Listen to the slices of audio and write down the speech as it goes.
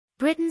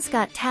Britain's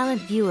Got Talent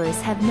viewers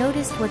have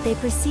noticed what they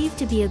perceive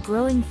to be a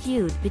growing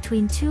feud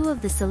between two of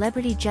the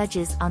celebrity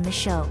judges on the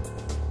show.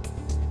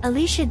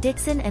 Alicia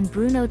Dixon and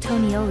Bruno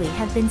Tonioli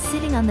have been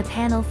sitting on the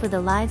panel for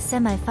the live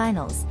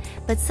semi-finals,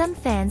 but some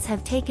fans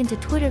have taken to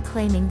Twitter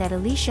claiming that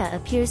Alicia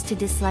appears to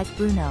dislike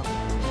Bruno.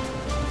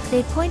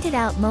 They pointed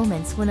out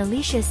moments when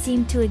Alicia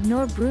seemed to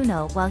ignore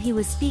Bruno while he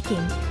was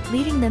speaking,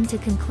 leading them to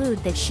conclude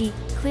that she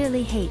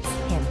clearly hates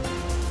him.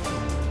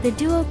 The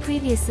duo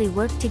previously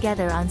worked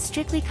together on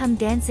Strictly Come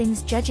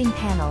Dancing's judging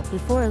panel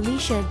before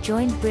Alicia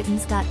joined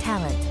Britain's Got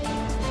Talent.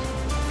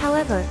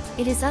 However,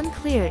 it is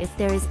unclear if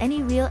there is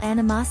any real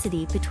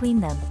animosity between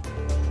them.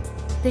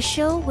 The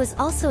show was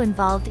also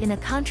involved in a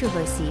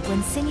controversy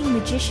when singing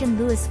magician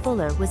Louis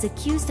Fuller was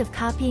accused of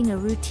copying a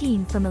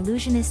routine from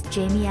illusionist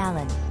Jamie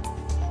Allen.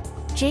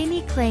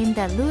 Jamie claimed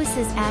that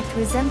Louis's act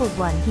resembled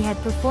one he had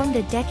performed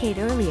a decade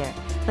earlier,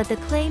 but the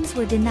claims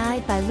were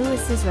denied by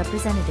Louis's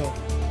representative.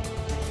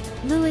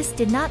 Louis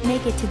did not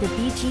make it to the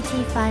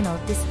BGT final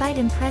despite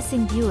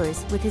impressing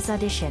viewers with his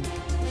audition.